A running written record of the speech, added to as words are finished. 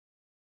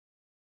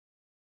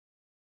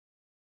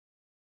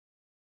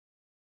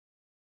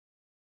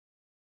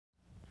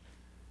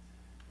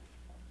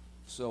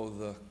So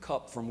the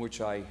cup from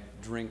which I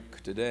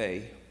drink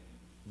today,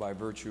 by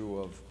virtue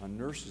of a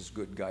nurse's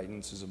good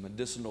guidance, is a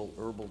medicinal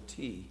herbal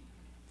tea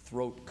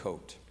throat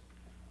coat.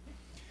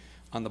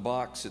 On the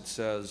box it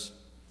says,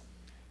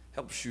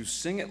 helps you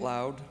sing it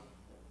loud,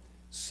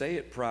 say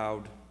it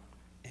proud,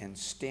 and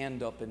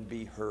stand up and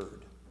be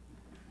heard.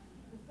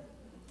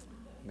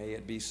 May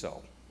it be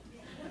so.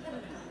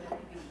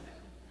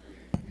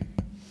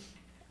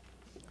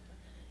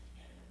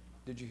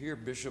 Did you hear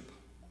Bishop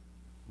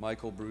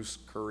Michael Bruce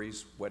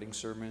Curry's wedding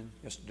sermon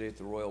yesterday at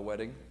the royal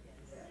wedding?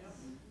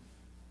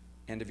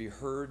 And have you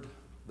heard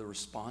the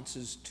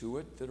responses to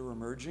it that are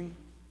emerging?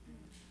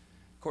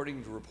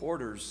 According to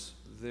reporters,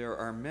 there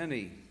are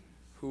many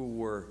who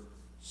were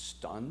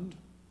stunned,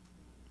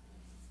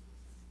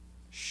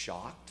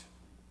 shocked,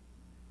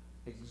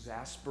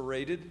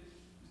 exasperated,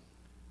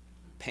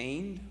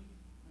 pained,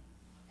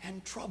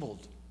 and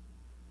troubled.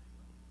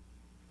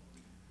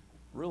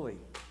 Really,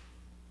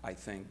 I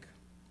think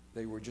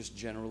they were just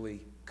generally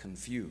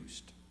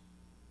confused.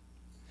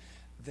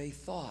 They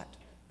thought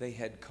they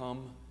had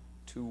come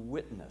to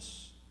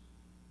witness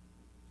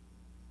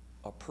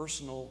a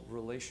personal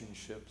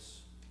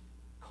relationship's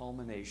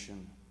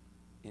culmination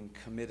in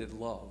committed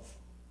love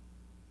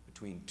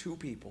between two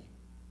people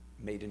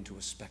made into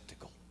a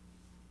spectacle.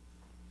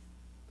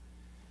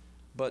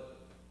 But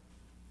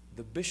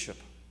the bishop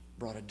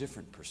brought a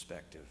different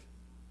perspective.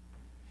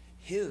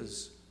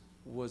 His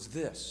was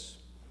this: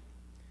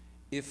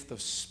 if the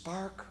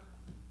spark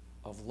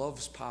of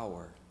love's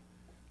power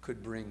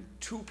could bring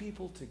two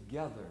people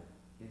together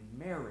in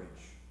marriage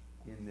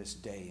in this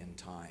day and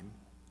time,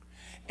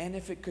 and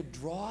if it could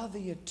draw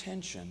the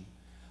attention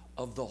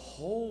of the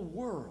whole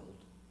world,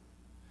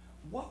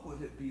 what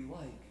would it be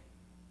like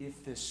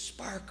if this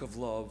spark of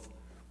love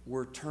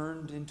were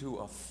turned into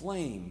a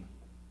flame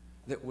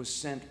that was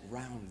sent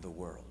round the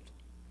world?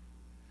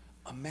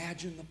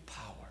 Imagine the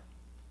power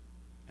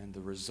and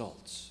the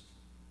results.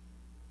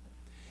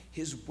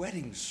 His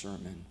wedding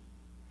sermon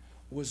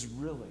was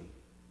really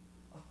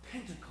a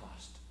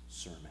Pentecost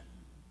sermon.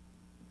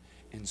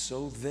 And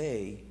so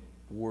they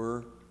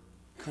were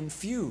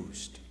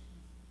confused.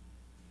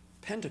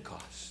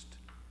 Pentecost.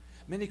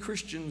 Many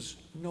Christians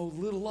know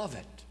little of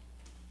it.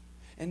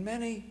 And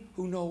many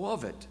who know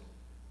of it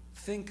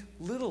think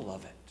little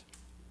of it,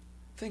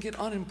 think it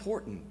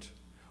unimportant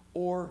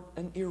or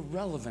an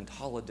irrelevant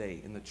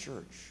holiday in the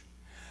church.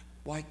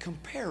 Why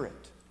compare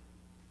it,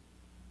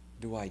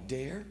 do I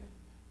dare,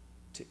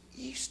 to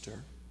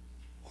Easter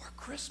or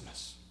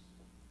Christmas?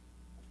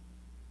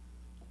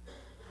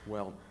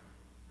 Well,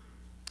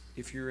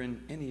 if you're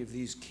in any of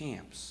these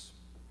camps,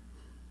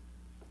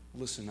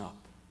 listen up.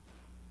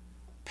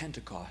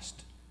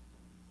 Pentecost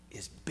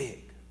is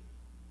big.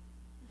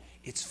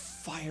 It's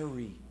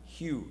fiery,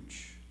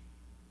 huge,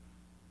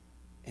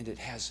 and it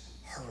has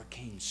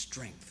hurricane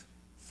strength,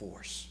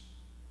 force.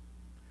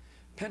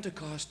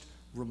 Pentecost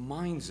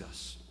reminds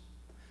us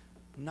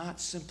not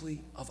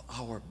simply of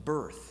our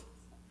birth,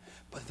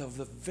 but of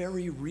the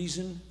very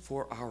reason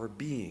for our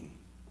being,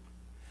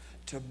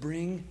 to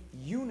bring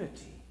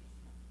unity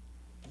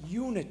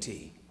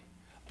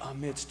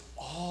amidst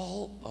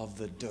all of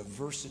the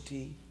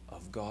diversity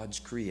of God's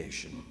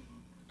creation.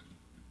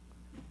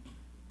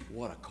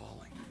 What a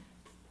calling.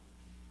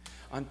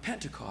 On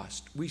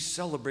Pentecost, we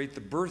celebrate the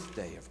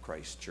birthday of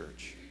Christ's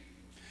church.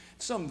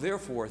 Some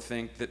therefore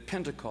think that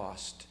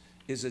Pentecost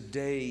is a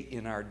day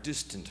in our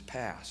distant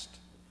past.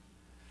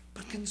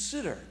 But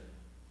consider,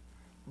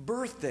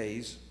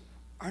 birthdays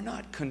are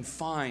not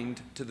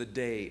confined to the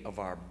day of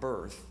our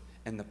birth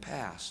and the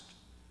past,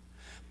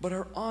 but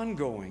are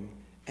ongoing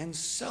and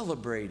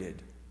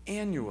celebrated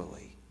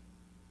annually.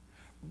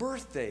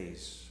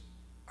 Birthdays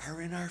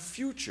are in our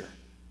future.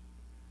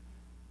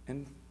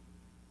 And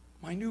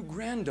my new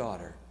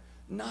granddaughter,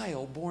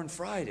 Niall, born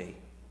Friday,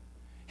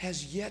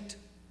 has yet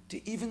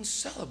to even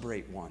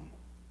celebrate one.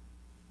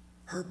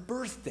 Her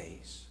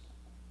birthdays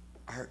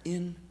are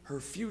in her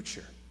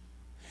future.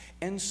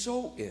 And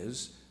so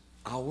is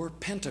our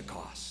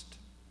Pentecost.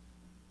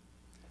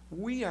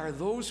 We are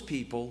those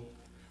people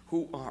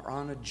who are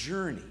on a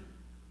journey.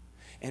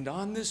 And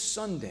on this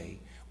Sunday,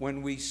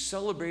 when we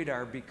celebrate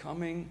our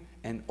becoming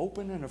an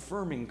open and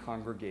affirming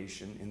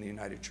congregation in the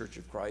United Church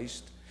of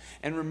Christ,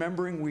 and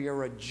remembering we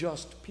are a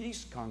just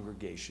peace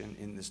congregation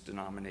in this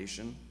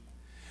denomination,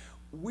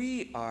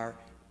 we are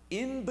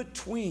in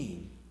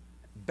between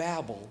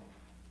Babel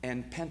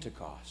and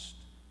Pentecost,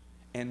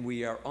 and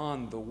we are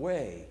on the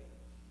way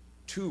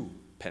to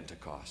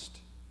Pentecost.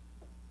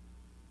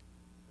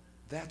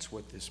 That's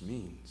what this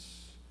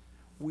means.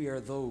 We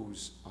are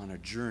those on a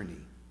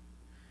journey.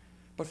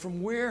 But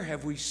from where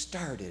have we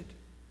started?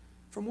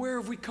 From where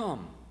have we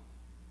come?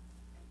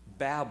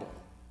 Babel.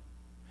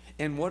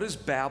 And what is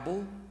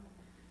Babel?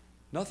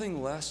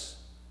 Nothing less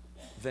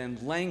than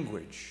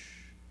language,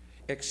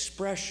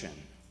 expression,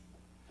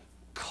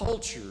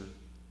 culture,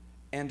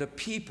 and a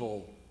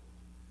people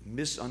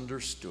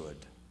misunderstood.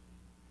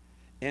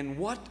 And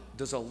what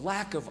does a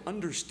lack of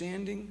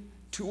understanding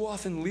too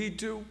often lead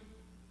to?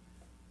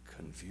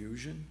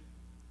 Confusion,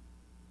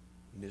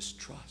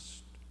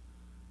 mistrust,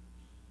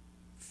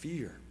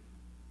 fear,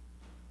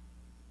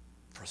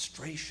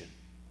 frustration,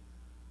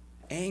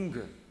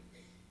 anger,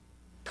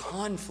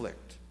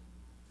 conflict,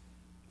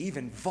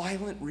 even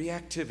violent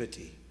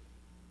reactivity,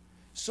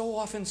 so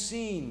often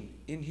seen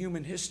in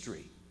human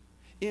history,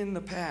 in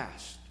the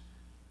past,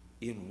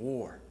 in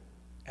war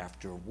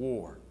after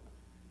war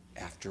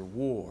after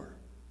war.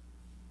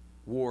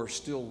 War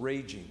still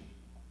raging,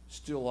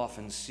 still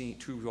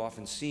too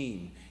often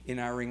seen in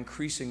our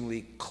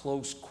increasingly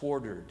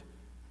close-quartered,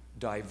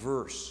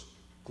 diverse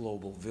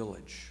global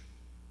village.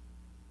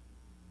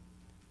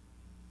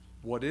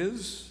 What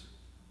is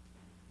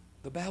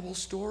the Babel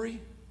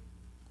story?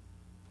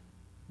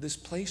 This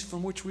place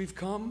from which we've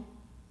come?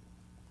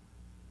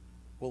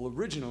 Well,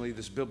 originally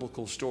this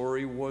biblical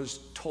story was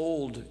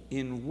told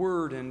in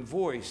word and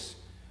voice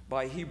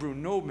by Hebrew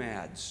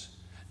nomads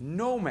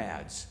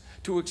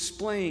to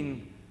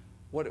explain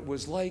what it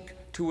was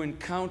like to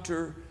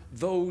encounter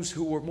those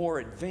who were more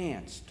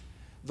advanced,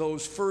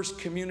 those first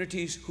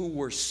communities who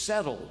were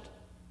settled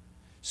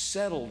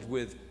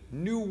with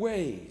new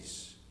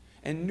ways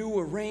and new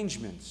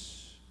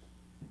arrangements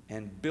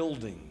and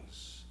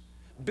buildings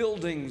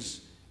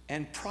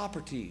and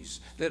properties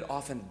that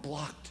often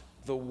blocked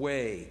the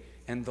way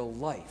and the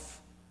life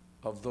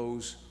of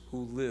those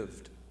who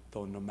lived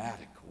the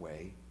nomadic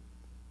way.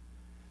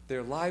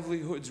 Their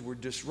livelihoods were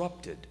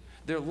disrupted.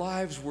 Their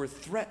lives were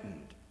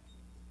threatened.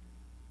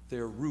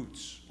 Their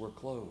roots were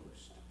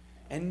closed.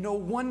 And no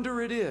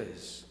wonder it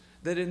is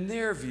that in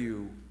their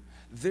view,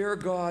 their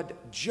God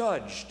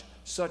judged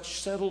such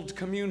settled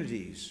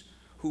communities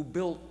who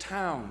built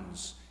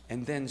towns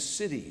and then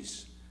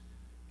cities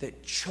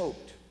that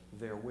choked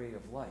their way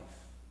of life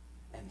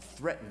and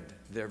threatened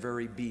their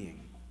very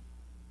being.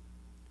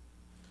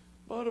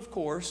 But of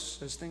course,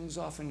 as things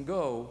often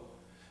go,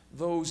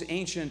 those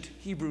ancient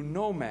Hebrew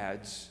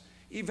nomads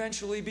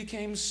eventually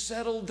became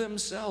settled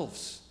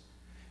themselves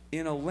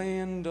in a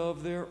land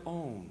of their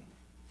own.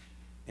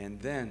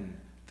 And then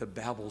the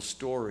Babel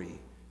story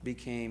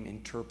became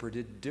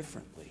interpreted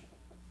differently.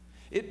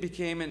 It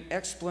became an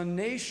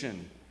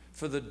explanation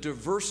for the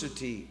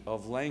diversity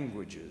of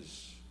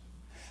languages.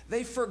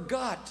 They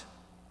forgot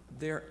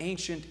their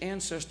ancient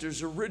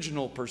ancestors'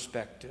 original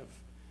perspective,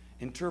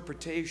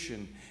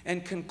 interpretation,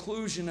 and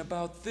conclusion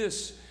about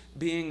this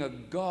being a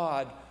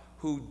God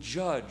who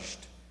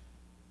judged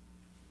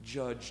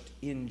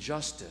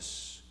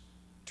injustice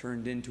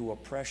turned into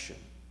oppression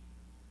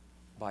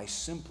by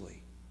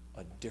simply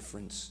a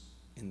difference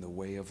in the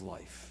way of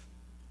life.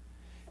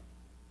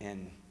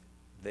 And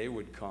they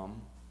would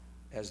come,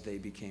 as they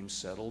became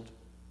settled,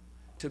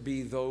 to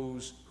be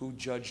those who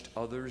judged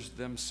others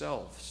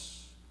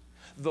themselves.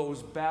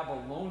 Those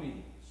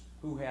Babylonians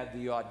who had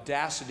the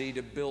audacity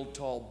to build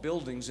tall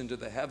buildings into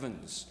the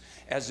heavens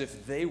as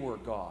if they were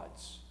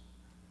gods,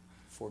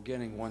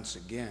 forgetting once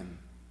again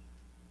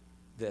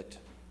that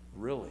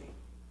really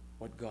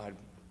what God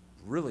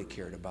really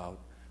cared about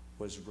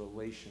was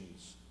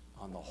relations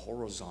on the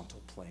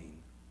horizontal plane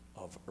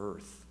of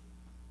earth.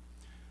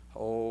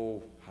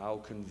 Oh, how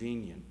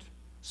convenient,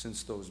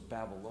 since those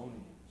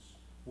Babylonians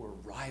were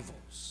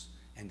rivals,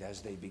 and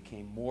as they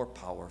became more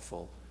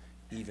powerful,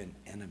 even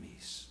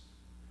enemies.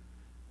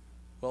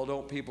 Well,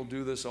 don't people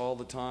do this all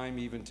the time,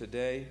 even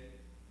today?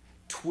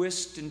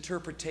 Twist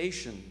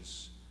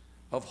interpretations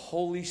of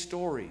holy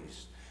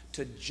stories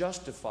to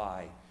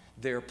justify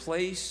their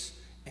place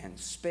and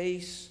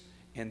space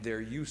and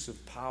their use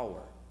of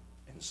power,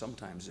 and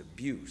sometimes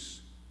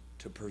abuse,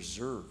 to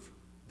preserve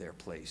their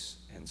place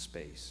and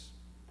space.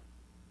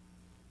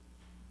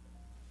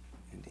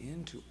 And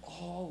into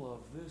all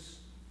of this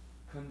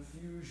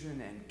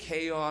confusion and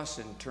chaos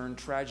and turned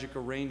tragic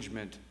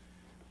arrangement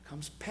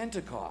comes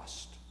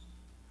Pentecost.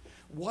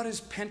 What is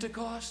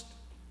Pentecost?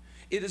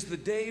 It is the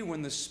day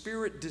when the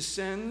Spirit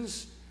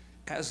descends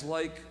as,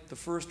 like the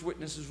first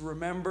witnesses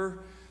remember,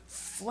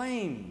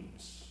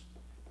 flames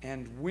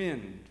and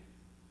wind.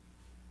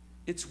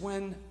 It's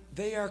when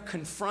they are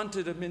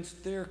confronted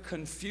amidst their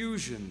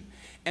confusion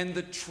and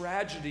the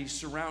tragedy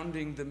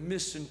surrounding the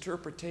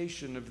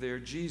misinterpretation of their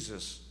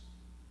Jesus.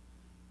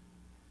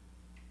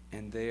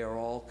 And they are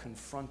all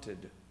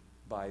confronted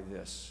by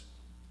this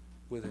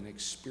with an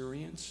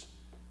experience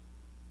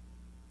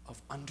of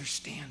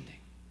understanding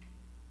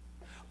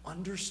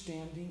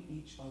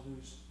each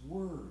other's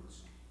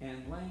words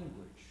and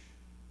language,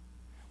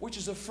 which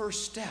is a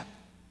first step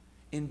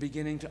in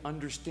beginning to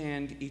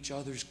understand each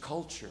other's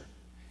culture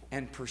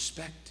and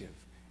perspective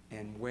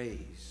and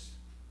ways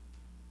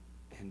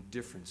and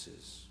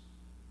differences.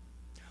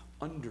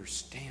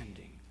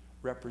 Understanding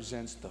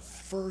represents the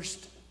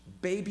first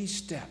baby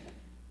step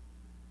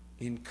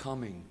in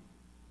coming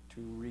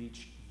to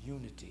reach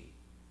unity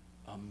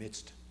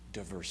amidst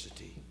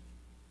diversity.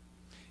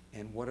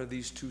 And what are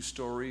these two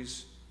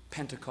stories,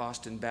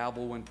 Pentecost and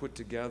Babel, when put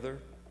together?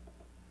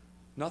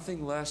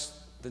 Nothing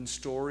less than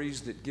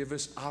stories that give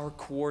us our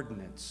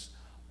coordinates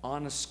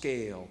on a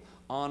scale,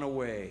 on a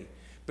way,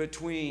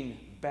 between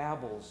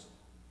Babel's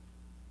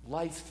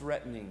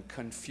life-threatening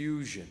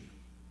confusion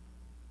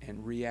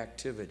and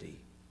reactivity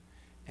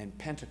and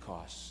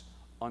Pentecost,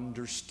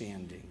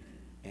 understanding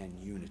and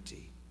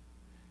unity.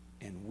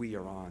 And we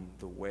are on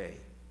the way.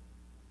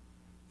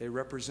 They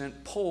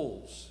represent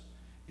poles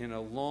in a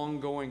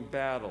long-going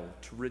battle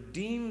to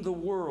redeem the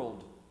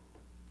world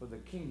for the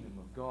kingdom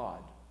of God.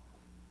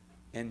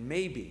 And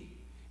maybe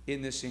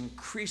in this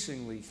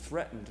increasingly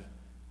threatened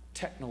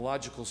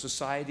technological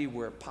society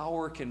where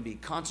power can be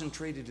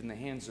concentrated in the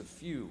hands of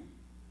few,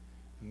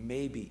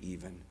 maybe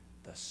even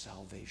the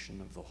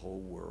salvation of the whole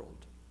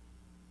world.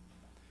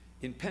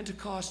 In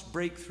Pentecost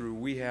Breakthrough,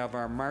 we have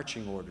our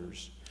marching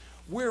orders.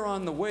 We're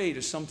on the way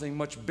to something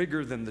much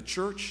bigger than the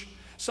church,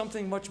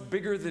 something much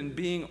bigger than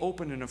being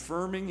open and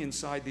affirming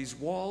inside these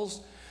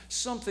walls,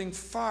 something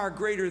far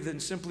greater than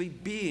simply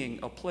being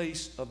a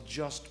place of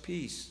just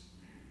peace.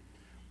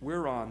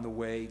 We're on the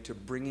way to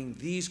bringing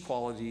these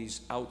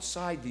qualities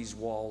outside these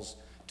walls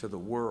to the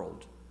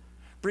world,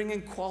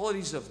 bringing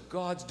qualities of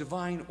God's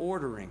divine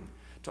ordering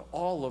to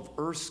all of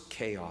earth's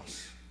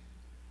chaos,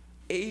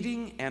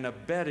 aiding and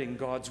abetting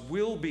God's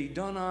will be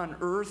done on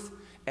earth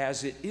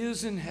as it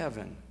is in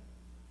heaven.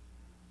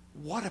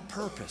 What a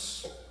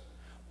purpose!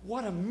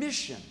 What a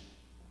mission!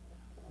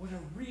 What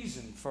a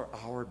reason for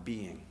our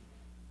being.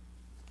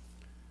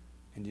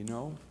 And you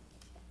know,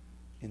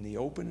 in the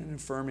open and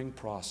affirming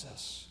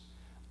process,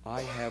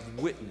 I have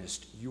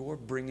witnessed your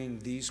bringing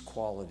these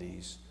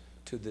qualities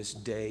to this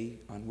day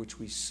on which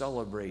we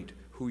celebrate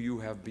who you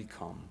have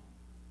become.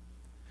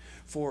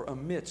 For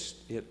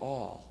amidst it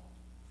all,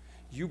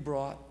 you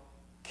brought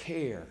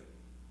care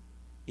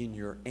in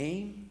your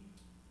aim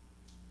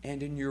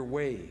and in your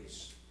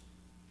ways,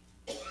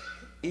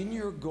 in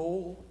your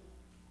goal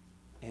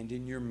and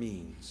in your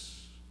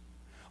means.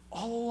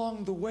 All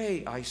along the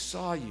way, I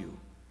saw you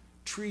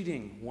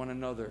treating one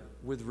another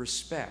with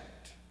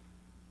respect,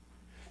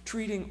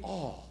 treating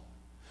all,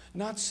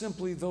 not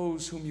simply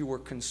those whom you were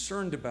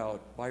concerned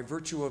about by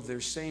virtue of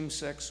their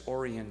same-sex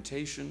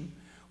orientation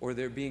or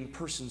their being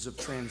persons of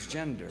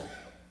transgender,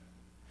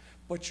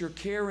 but your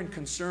care and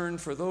concern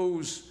for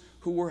those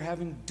who were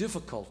having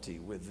difficulty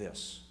with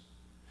this,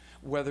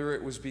 whether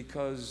it was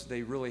because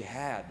they really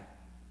had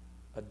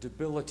a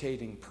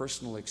debilitating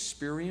personal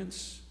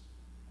experience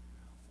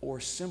or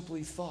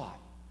simply thought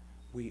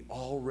we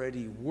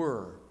already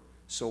were,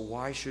 so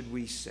why should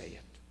we say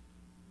it?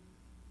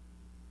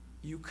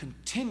 You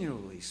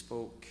continually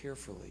spoke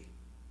carefully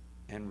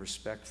and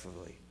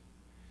respectfully,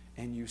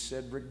 and you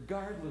said,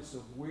 regardless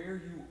of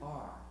where you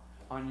are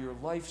on your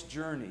life's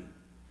journey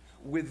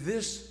with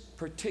this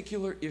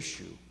particular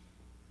issue,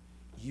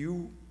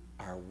 you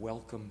are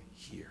welcome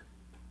here.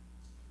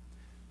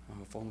 Oh,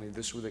 if only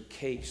this were the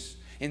case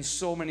in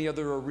so many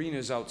other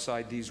arenas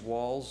outside these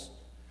walls,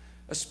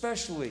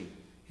 especially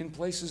in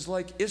places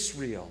like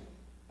Israel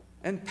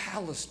and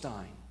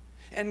Palestine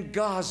and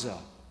Gaza,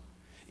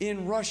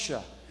 in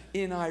Russia,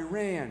 in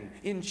Iran,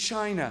 in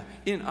China,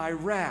 in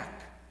Iraq,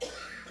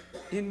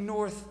 in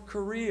North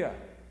Korea,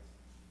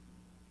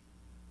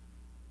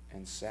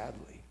 and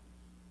sadly,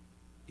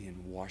 in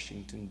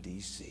Washington,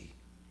 D.C.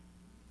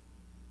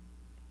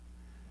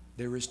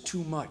 There is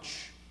too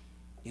much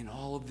in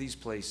all of these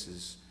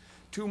places,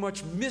 too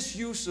much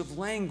misuse of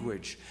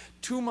language,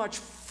 too much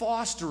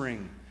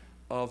fostering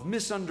of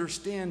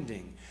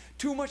misunderstanding,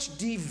 too much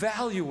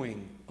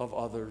devaluing of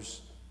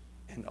others,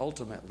 and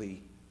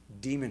ultimately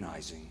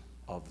demonizing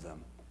of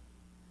them.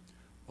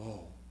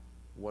 Oh,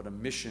 what a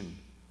mission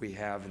we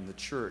have in the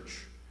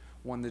church,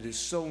 one that is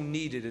so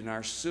needed in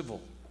our civil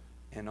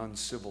and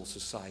uncivil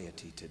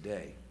society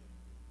today.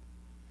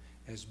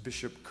 As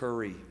Bishop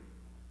Curry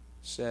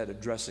said,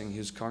 addressing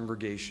his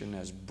congregation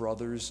as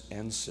brothers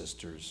and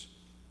sisters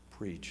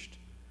preached,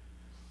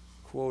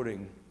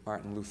 quoting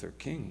Martin Luther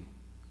King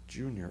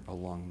Jr.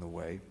 along the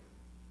way,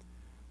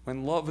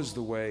 when love is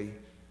the way,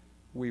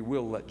 we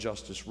will let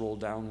justice roll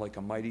down like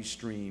a mighty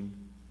stream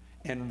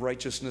and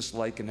righteousness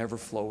like an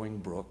ever-flowing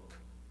brook.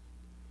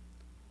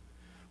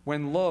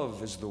 When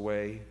love is the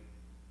way,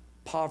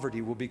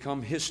 poverty will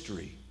become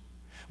history.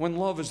 When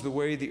love is the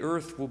way, the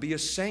earth will be a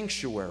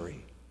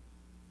sanctuary.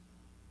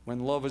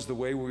 When love is the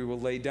way, we will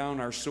lay down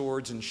our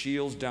swords and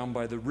shields down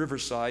by the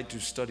riverside to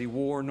study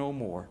war no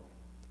more.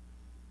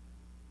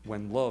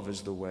 When love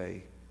is the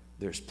way,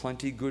 there's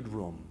plenty good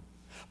room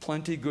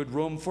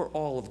for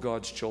all of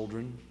God's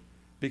children,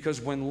 because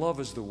when love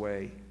is the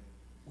way,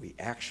 we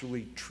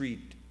actually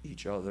treat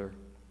each other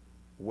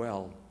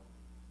well,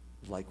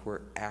 like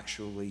we're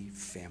actually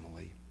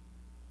family.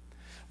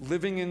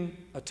 Living in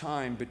a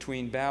time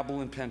between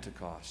Babel and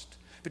Pentecost,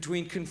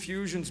 between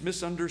confusion's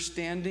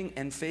misunderstanding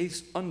and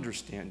faith's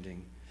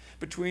understanding,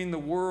 between the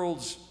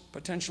world's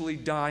potentially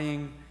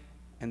dying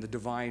and the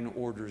divine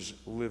order's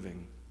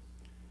living,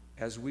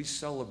 as we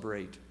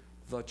celebrate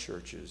the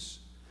churches,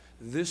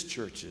 this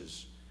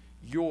church's,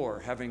 your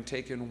having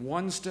taken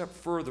one step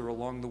further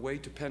along the way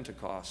to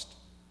Pentecost,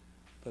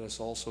 let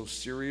us also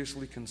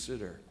seriously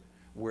consider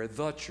where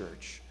the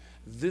church,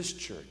 this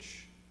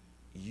church,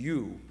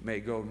 you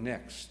may go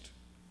next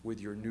with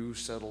your new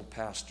settled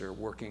pastor,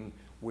 working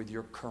with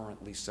your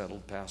currently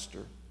settled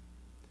pastor.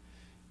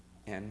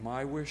 And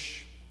my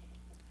wish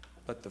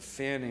let the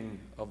fanning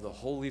of the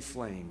holy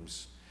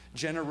flames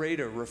generate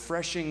a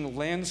refreshing,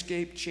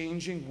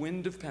 landscape-changing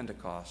wind of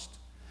Pentecost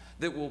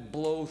that will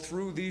blow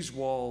through these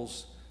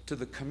walls to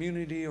the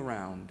community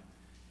around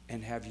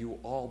and have you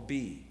all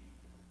be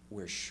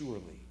where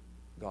surely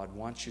God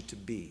wants you to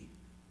be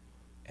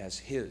as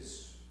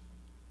His.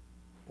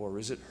 Or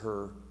is it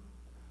her?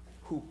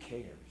 Who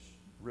cares,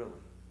 really?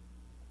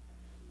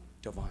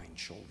 Divine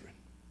children.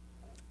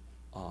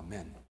 Amen.